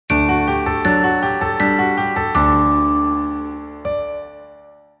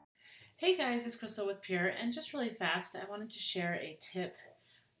Hey guys, it's Crystal with Pure, and just really fast, I wanted to share a tip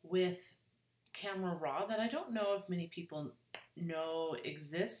with Camera Raw that I don't know if many people know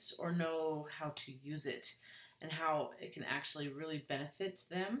exists or know how to use it and how it can actually really benefit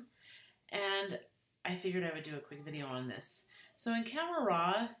them. And I figured I would do a quick video on this. So in Camera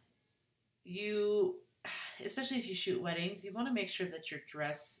Raw, you, especially if you shoot weddings, you want to make sure that your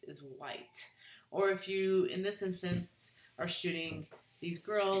dress is white. Or if you, in this instance, are shooting these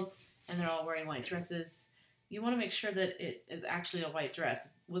girls and they're all wearing white dresses, you want to make sure that it is actually a white dress.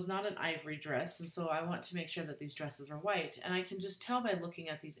 It was not an ivory dress, and so I want to make sure that these dresses are white. And I can just tell by looking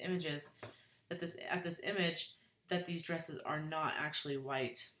at these images that this image that these dresses are not actually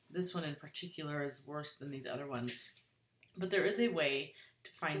white. This one in particular is worse than these other ones. But there is a way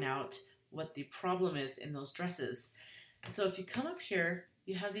to find out what the problem is in those dresses. So if you come up here,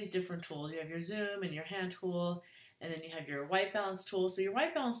 you have these different tools. You have your zoom and your hand tool, and then you have your white balance tool. So your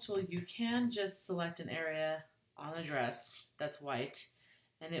white balance tool, you can just select an area on the dress that's white,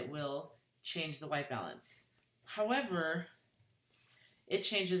 and it will change the white balance. However, it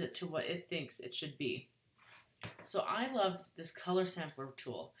changes it to what it thinks it should be. So I love this color sampler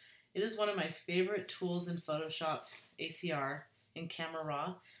tool. It is one of my favorite tools in Photoshop, ACR, in Camera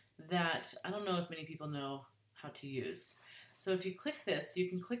Raw that I don't know if many people know how to use. So if you click this, you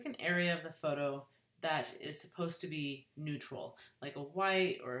can click an area of the photo that is supposed to be neutral, like a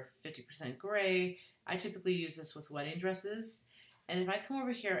white or 50% gray. I typically use this with wedding dresses. And if I come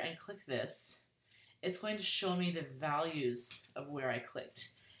over here and click this, it's going to show me the values of where I clicked.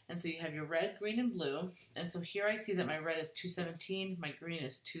 And so you have your red, green, and blue. And so here I see that my red is 217, my green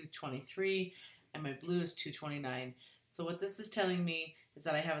is 223, and my blue is 229. So what this is telling me is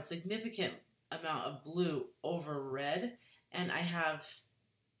that I have a significant amount of blue over red, and I have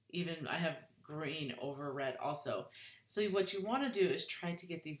green over red also. So what you want to do is try to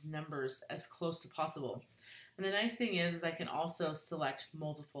get these numbers as close to possible. And the nice thing is I can also select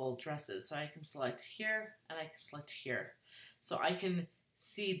multiple dresses. So I can select here and I can select here. So I can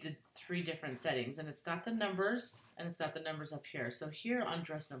see the three different settings, and it's got the numbers and it's got the numbers up here. So here on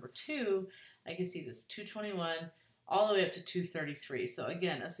dress number 2, I can see this 221 all the way up to 233. So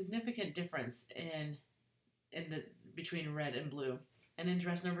again, a significant difference between red and blue. And in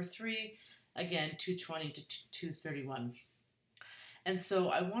dress number 3, again, 220 to 231. And so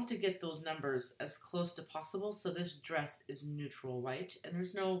I want to get those numbers as close to possible so this dress is neutral white and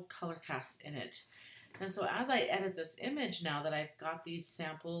there's no color cast in it. And so as I edit this image, now that I've got these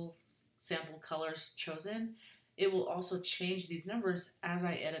sample colors chosen, it will also change these numbers as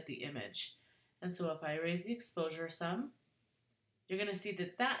I edit the image. And so if I raise the exposure some, you're going to see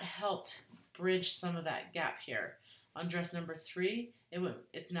that that helped bridge some of that gap here. On dress number 3,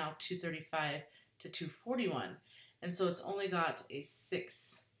 it's now 235 to 241. And so it's only got a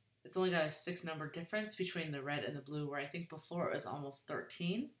 6 number difference between the red and the blue, where I think before it was almost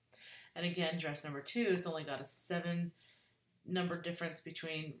 13. And again, dress number 2, it's only got a 7 number difference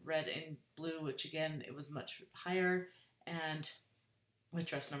between red and blue, which again, it was much higher. And with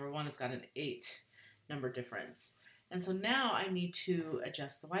dress number 1, it's got an 8 number difference. And so now I need to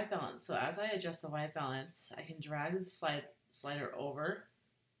adjust the white balance. So as I adjust the white balance, I can drag the slider over.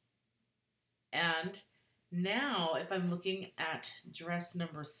 And now if I'm looking at dress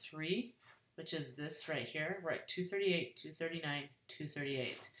number 3, which is this right here, we're at 238, 239,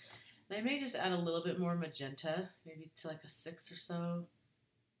 238. And I may just add a little bit more magenta, maybe to like a 6 or so,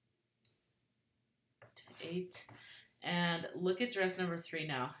 to 8. And look at dress number 3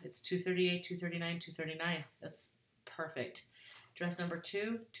 now. It's 238, 239, 239. That's perfect. Dress number 2,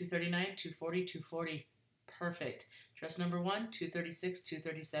 239, 240, 240. Perfect. Dress number 1, 236,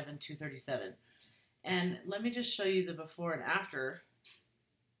 237, 237. And let me just show you the before and after.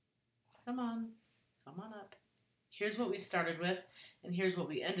 Come on up. Here's what we started with, and here's what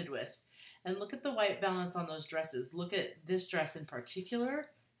we ended with. And look at the white balance on those dresses. Look at this dress in particular,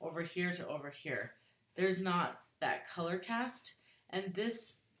 over here to over here. There's not that color cast, and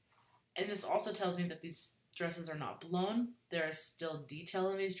this also tells me that these dresses are not blown. There is still detail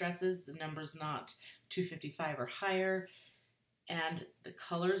in these dresses. The number's not 255 or higher. And the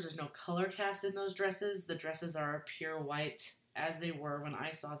colors, there's no color cast in those dresses. The dresses are pure white as they were when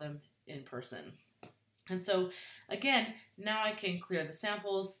I saw them in person. And so again, now I can clear the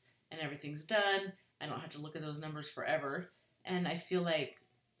samples and everything's done. I don't have to look at those numbers forever. And I feel like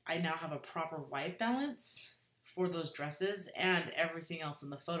I now have a proper white balance for those dresses, and everything else in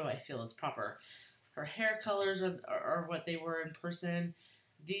the photo I feel is proper. Her hair colors are what they were in person.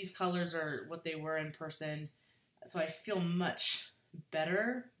 These colors are what they were in person. So I feel much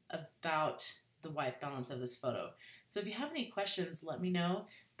better about the white balance of this photo. So if you have any questions, let me know.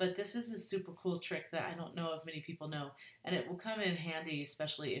 But this is a super cool trick that I don't know if many people know, and it will come in handy,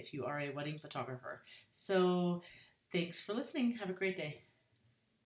 especially if you are a wedding photographer. So thanks for listening. Have a great day.